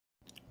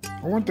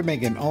I want to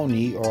make an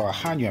ONI or a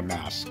Hannya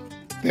mask.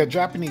 They're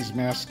Japanese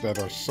masks that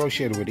are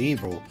associated with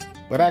evil,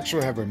 but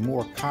actually have a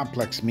more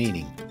complex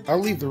meaning. I'll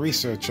leave the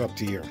research up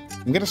to you.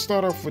 I'm going to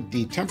start off with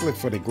the template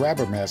for the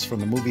grabber mask from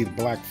the movie The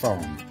Black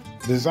Phone.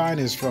 The design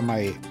is from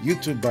my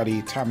YouTube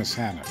buddy Thomas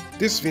Hannya.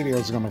 This video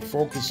is going to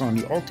focus on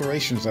the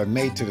alterations I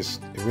made to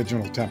this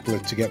original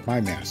template to get my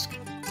mask.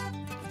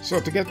 So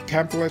to get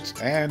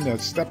templates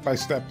and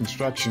step-by-step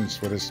instructions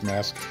for this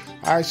mask,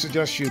 I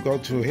suggest you go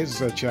to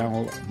his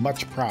channel,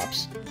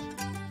 Muchprops.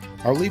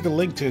 I'll leave a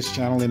link to his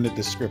channel in the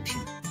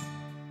description.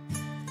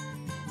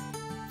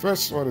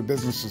 First order of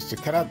business is to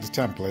cut out the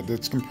template.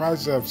 It's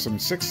comprised of some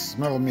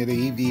 6mm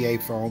EVA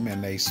foam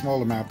and a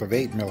small amount of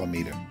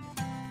 8mm.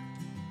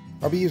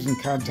 I'll be using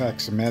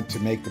contact cement to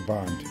make the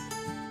bond.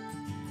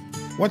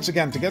 Once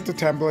again, to get the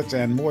templates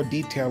and more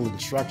detailed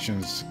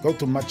instructions, go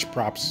to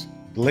Muchprops.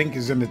 The link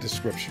is in the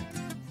description.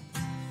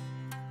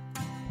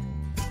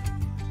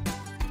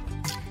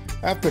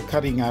 After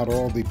cutting out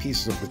all the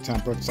pieces of the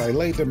templates, I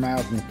laid them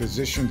out in the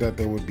position that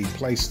they would be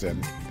placed in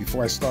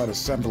before I start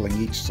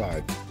assembling each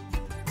side.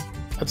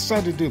 I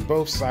decided to do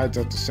both sides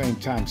at the same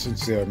time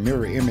since they are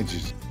mirror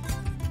images.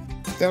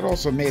 That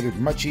also made it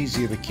much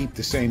easier to keep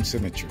the same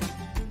symmetry.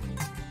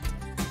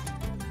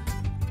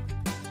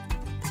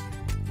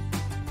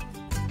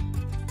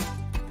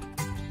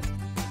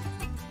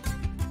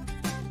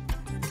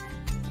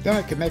 Then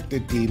I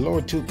connected the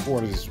lower two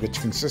quarters, which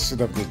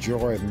consisted of the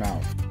jaw and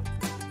mouth.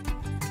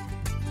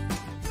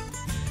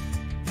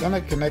 Then I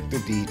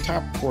connected the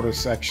top quarter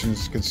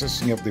sections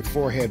consisting of the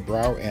forehead,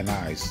 brow, and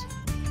eyes.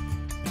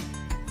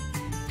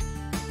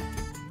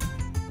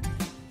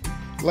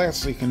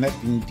 Lastly,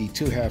 connecting the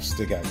two halves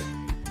together.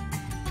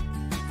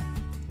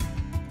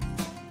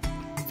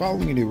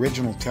 Following the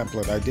original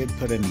template, I did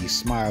put in the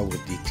smile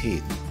with the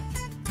teeth,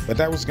 but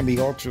that was going to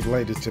be altered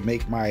later to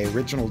make my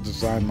original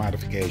design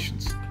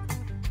modifications.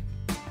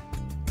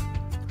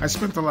 I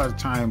spent a lot of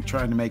time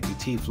trying to make the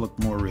teeth look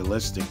more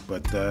realistic,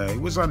 but it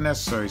was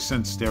unnecessary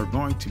since they're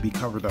going to be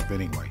covered up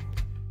anyway.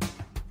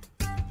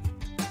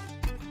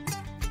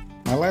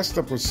 My last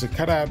step was to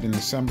cut out and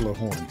assemble the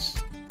horns.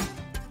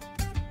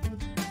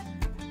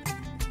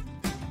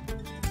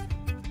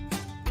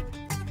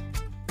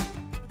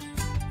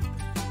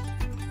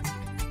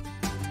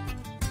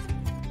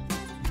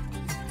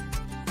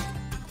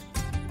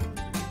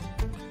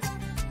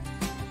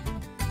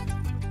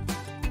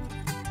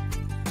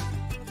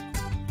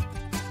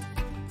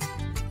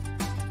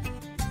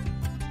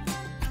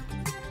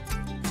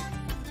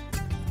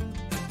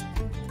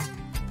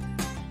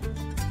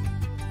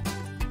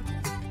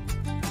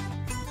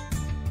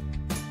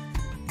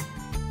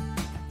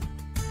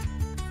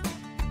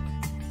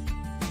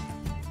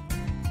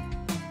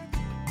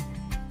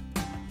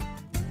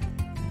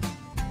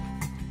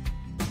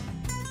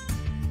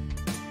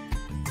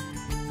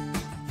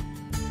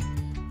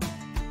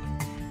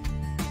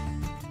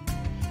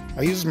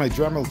 I used my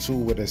Dremel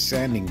tool with a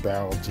sanding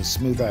barrel to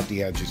smooth out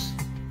the edges.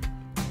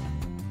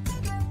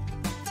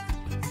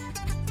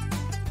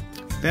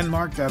 Then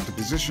marked out the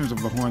positions of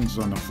the horns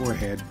on the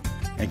forehead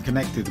and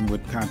connected them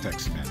with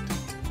contact cement.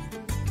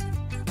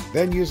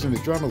 Then using the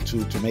Dremel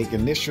tool to make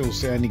initial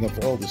sanding of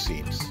all the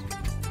seams.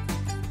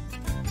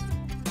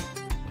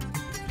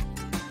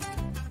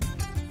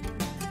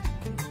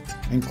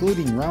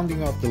 Including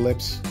rounding off the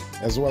lips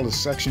as well as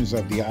sections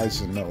of the eyes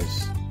and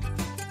nose.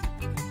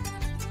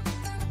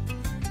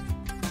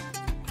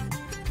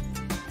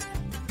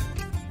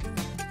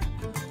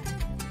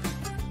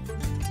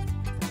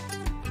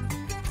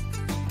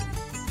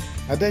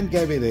 I then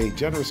gave it a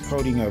generous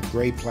coating of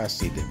gray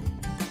plasti dip.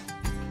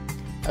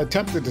 I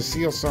attempted to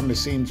seal some of the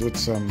seams with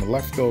some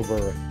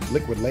leftover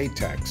liquid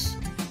latex,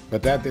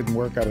 but that didn't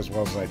work out as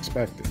well as I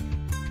expected.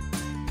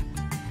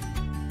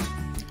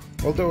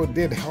 Although it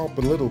did help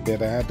a little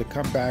bit, I had to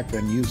come back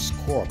and use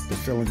cork to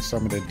fill in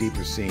some of the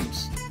deeper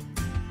seams.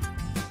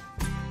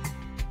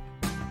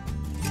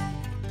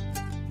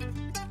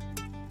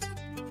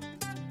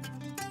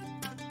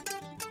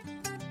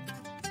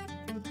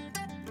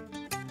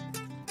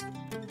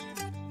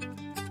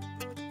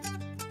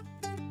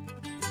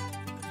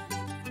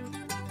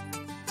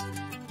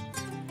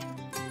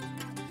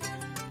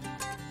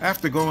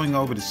 After going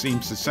over the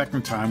seams the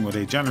second time with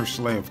a generous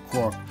layer of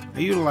cork, I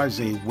utilized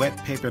a wet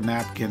paper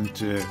napkin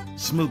to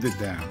smooth it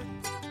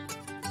down.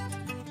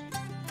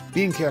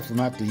 Being careful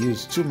not to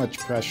use too much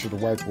pressure to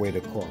wipe away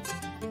the cork.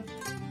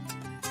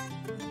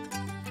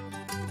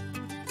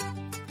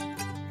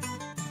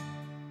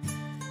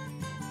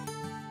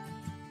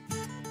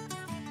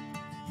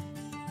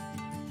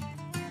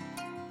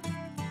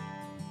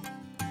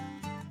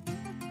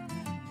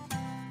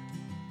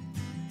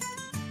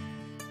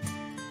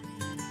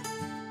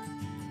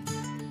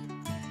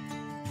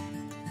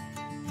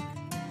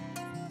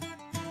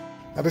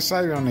 I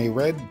decided on a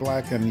red,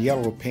 black, and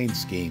yellow paint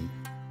scheme,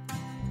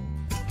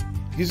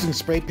 using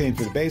spray paint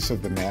for the base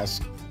of the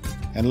mask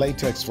and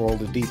latex for all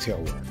the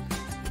detail work.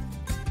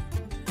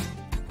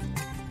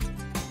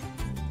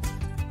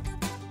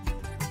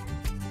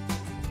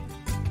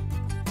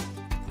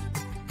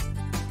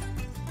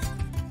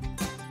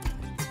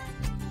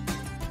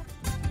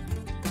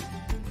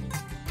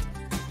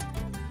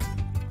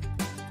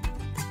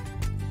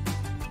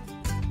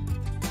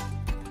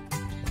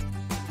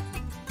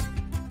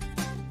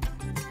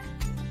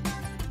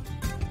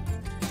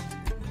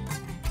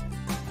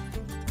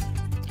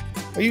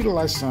 I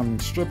utilized some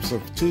strips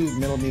of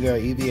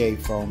 2mm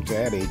EVA foam to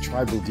add a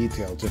tribal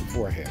detail to the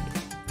forehead.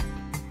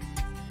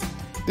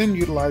 Then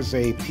utilize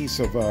a piece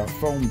of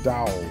foam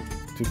dowel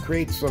to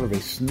create sort of a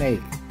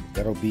snake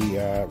that'll be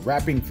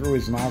wrapping through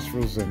his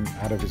nostrils and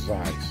out of his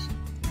eyes.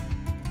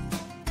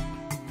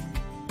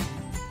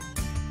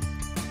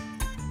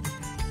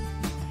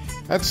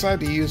 I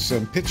decided to use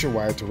some picture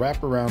wire to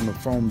wrap around the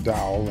foam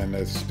dowel in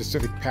a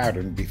specific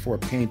pattern before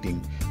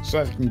painting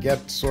so I can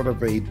get sort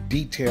of a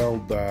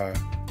detailed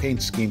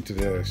paint scheme to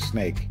the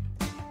snake.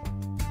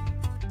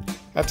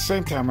 At the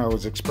same time, I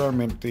was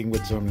experimenting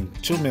with some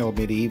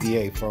 2mm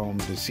EVA foam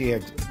to see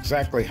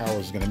exactly how I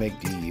was going to make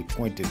the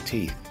pointed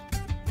teeth.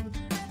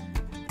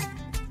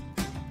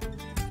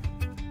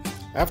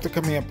 After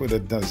coming up with a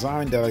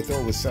design that I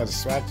thought was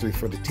satisfactory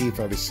for the teeth,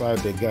 I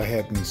decided to go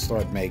ahead and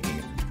start making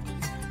it.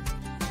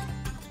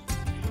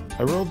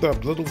 I rolled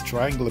up little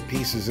triangular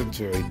pieces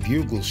into a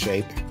bugle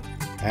shape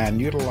and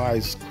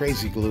utilized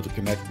crazy glue to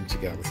connect them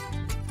together.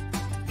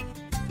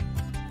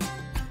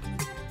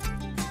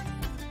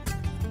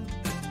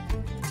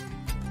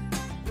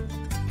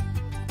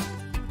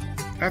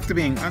 After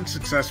being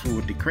unsuccessful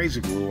with the crazy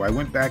glue, I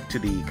went back to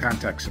the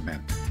contact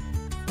cement.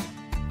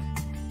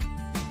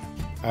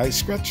 I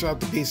stretched out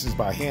the pieces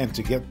by hand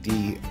to get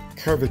the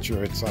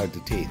curvature inside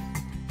the teeth.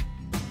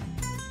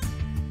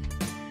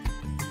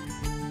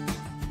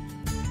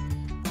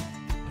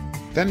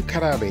 Then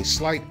cut out a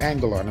slight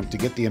angle on them to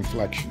get the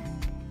inflection.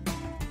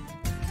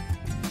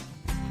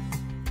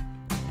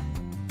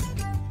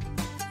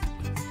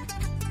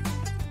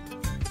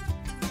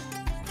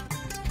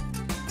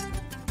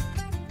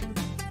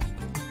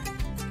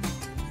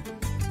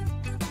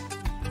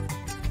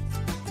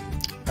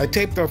 I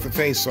taped off the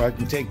face so I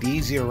can take the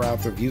easier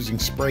route of using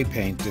spray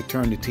paint to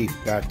turn the teeth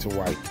back to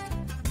white.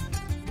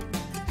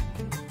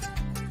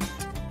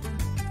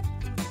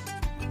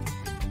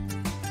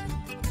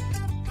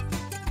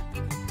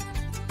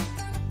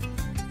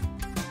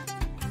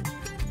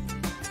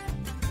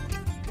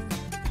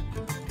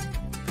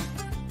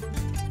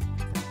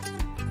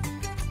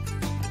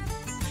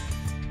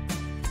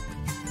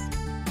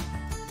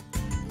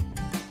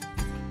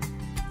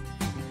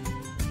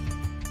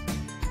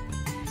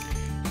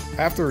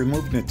 After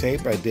removing the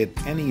tape, I did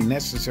any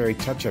necessary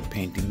touch-up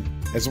painting,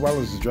 as well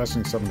as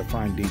addressing some of the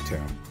fine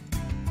detail.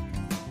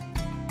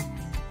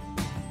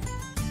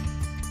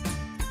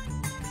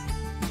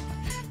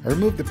 I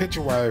removed the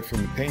picture wire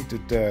from the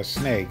painted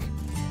snake,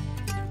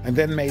 and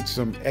then made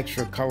some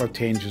extra color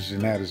changes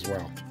in that as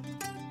well.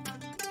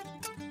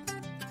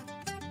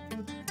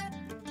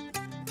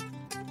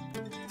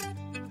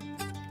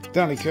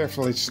 Then I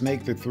carefully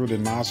snaked it through the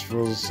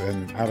nostrils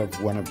and out of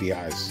one of the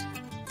eyes.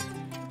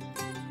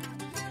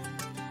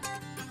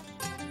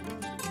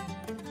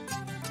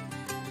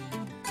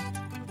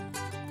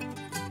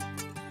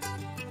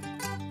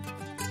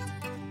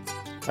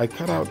 I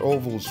cut out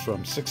ovals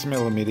from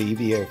 6mm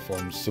EVA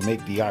foams to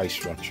make the eye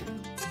structure.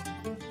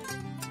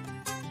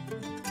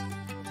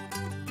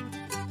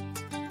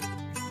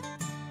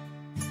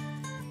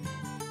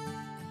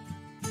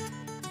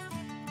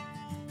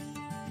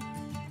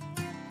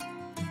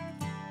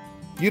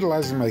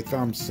 Utilizing my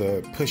thumbs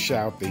to push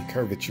out the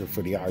curvature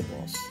for the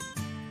eyeballs.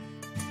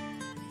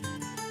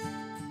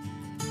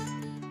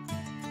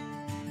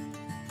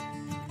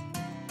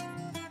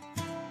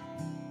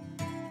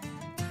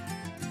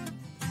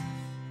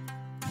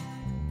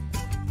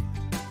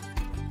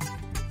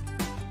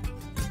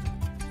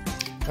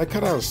 I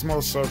cut out a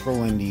small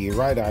circle in the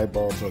right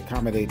eyeball to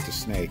accommodate the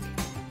snake.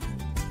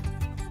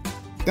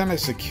 Then I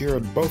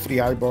secured both of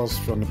the eyeballs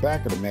from the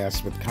back of the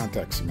mask with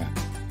contact cement,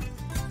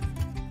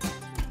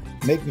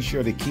 making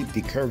sure to keep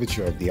the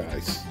curvature of the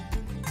eyes.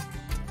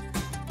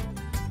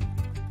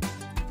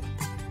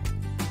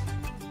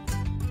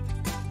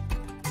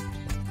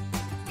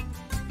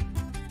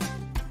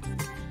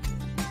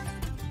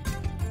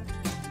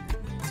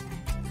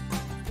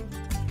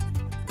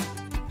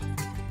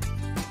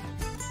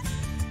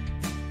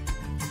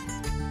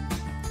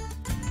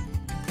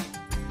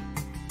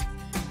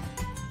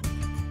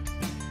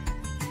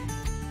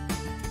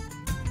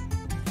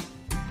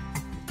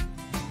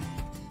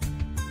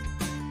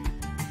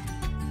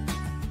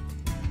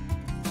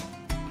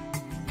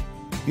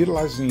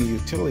 Utilizing a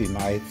utility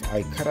knife,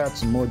 I cut out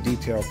some more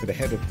detail for the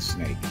head of the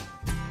snake.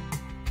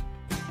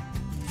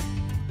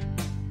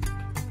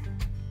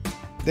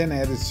 Then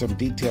added some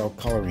detailed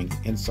coloring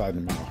inside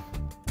the mouth.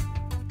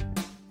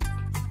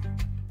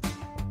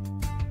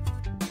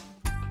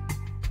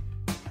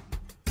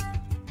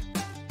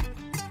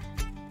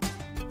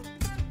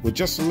 With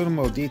just a little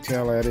more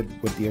detail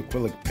added with the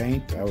acrylic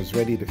paint, I was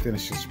ready to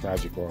finish this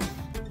project off.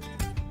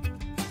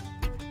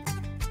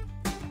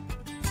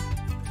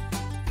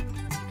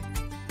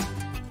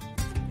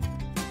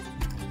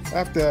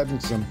 After adding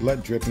some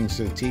blood drippings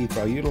to the teeth,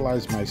 I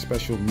utilized my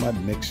special mud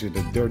mixer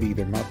to dirty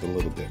them up a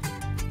little bit.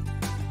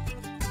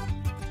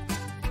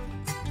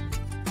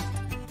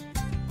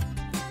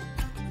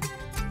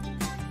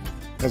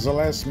 As a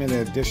last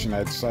minute addition,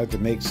 I decided to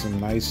make some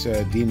nice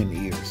demon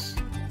ears.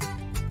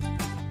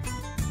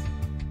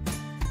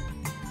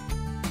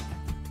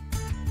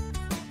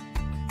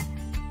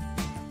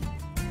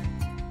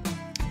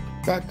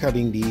 back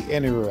cutting the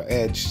inner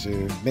edge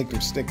to make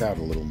them stick out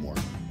a little more.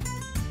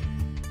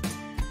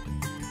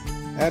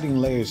 Adding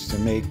layers to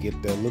make it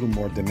a little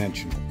more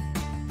dimensional.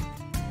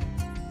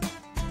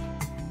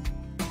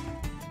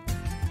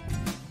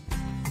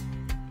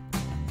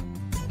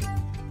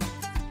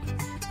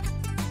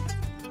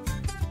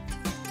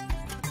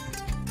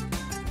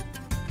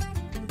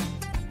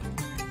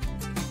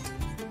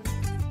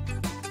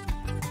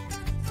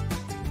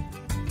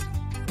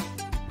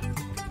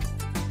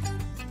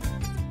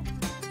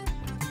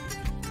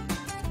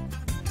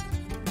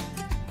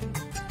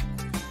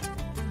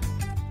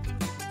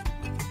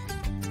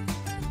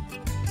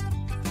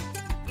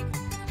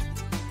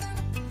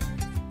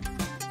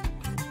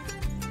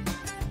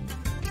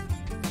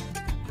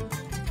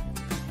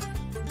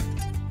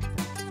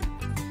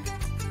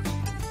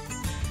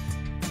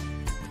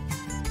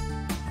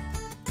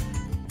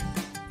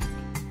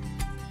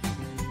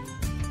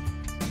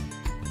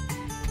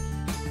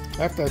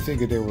 After I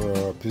figured they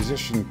were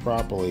positioned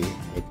properly,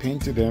 I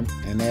painted them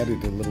and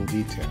added a little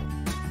detail.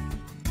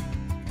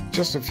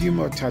 Just a few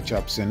more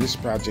touch-ups and this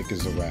project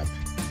is a wrap.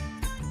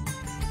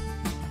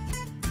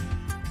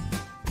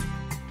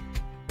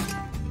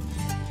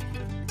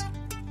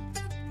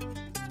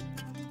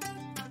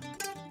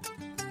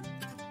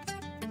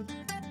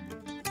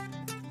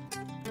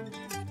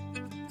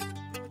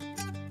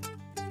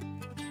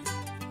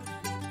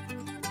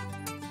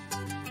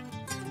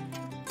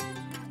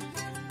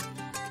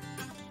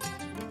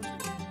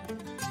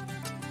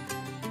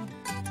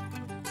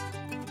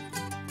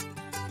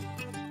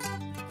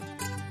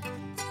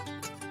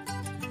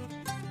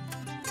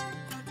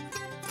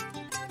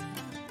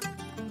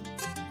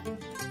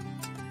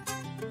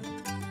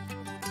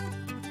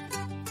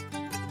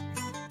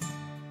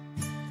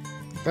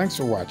 Thanks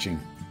for watching.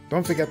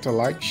 Don't forget to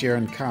like, share,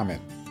 and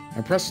comment,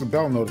 and press the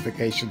bell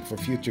notification for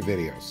future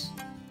videos.